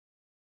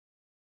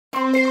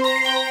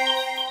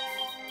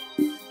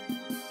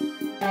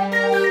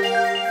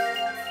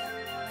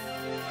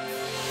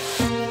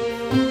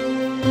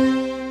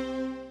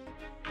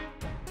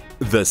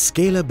The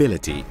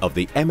scalability of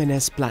the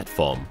MNS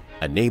platform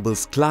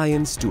enables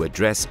clients to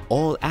address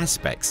all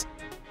aspects,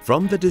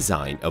 from the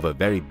design of a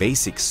very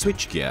basic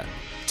switchgear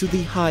to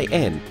the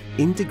high-end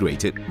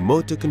integrated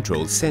motor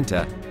control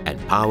center and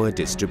power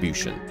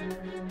distribution.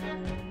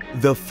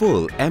 The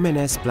full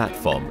MNS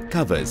platform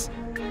covers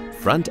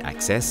front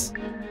access,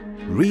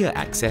 rear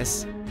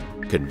access,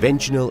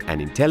 conventional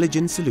and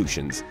intelligent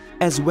solutions,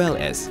 as well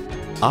as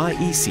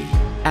REC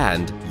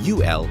and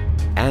UL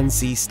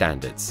ANSI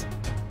standards.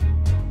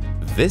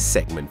 This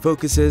segment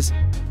focuses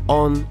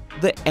on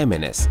the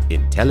MNS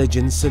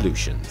Intelligent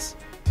Solutions.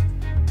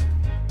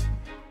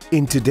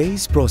 In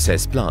today's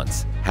process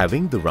plants,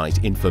 having the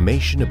right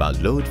information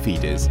about load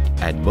feeders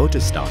and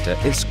motor starter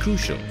is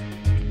crucial.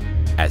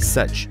 As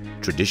such,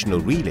 traditional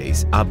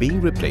relays are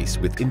being replaced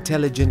with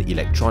intelligent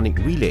electronic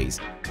relays,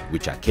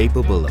 which are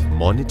capable of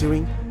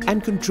monitoring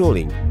and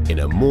controlling in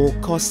a more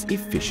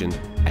cost-efficient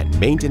and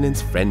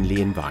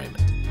maintenance-friendly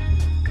environment.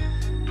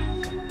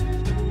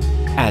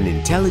 An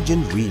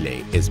intelligent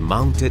relay is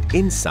mounted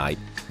inside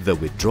the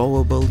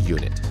withdrawable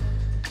unit.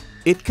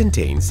 It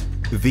contains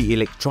the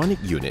electronic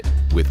unit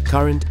with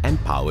current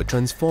and power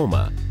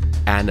transformer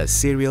and a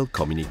serial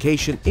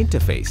communication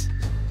interface,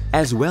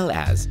 as well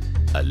as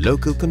a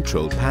local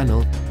control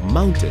panel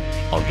mounted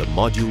on the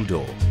module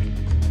door.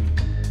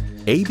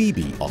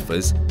 ABB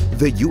offers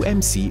the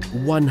UMC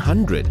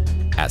 100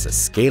 as a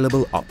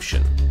scalable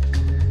option.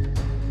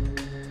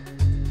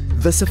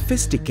 The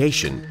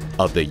sophistication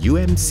of the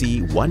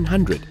UMC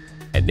 100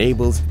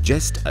 enables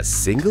just a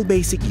single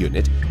basic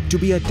unit to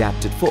be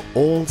adapted for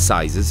all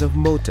sizes of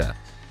motor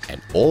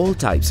and all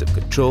types of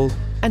control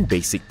and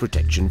basic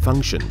protection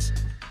functions.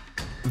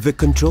 The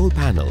control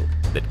panel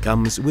that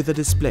comes with a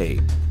display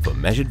for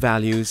measured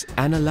values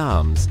and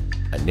alarms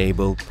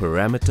enable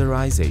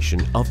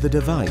parameterization of the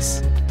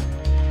device.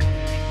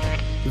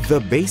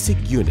 The basic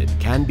unit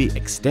can be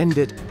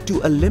extended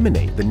to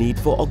eliminate the need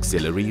for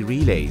auxiliary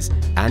relays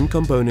and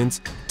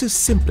components to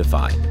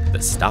simplify the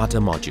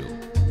starter module.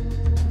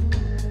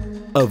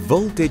 A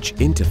voltage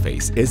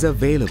interface is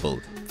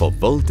available for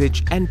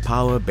voltage and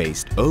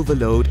power-based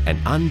overload and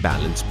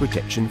unbalanced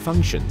protection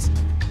functions,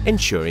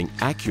 ensuring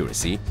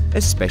accuracy,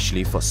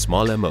 especially for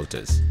smaller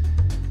motors.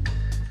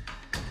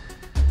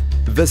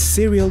 The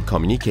serial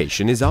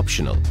communication is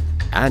optional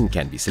and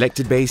can be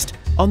selected based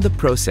on the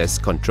process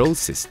control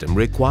system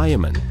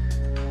requirement.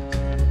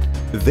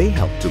 They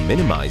help to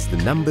minimize the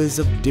numbers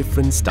of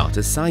different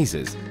starter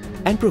sizes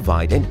and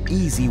provide an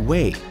easy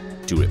way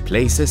to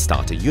replace a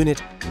starter unit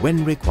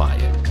when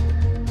required.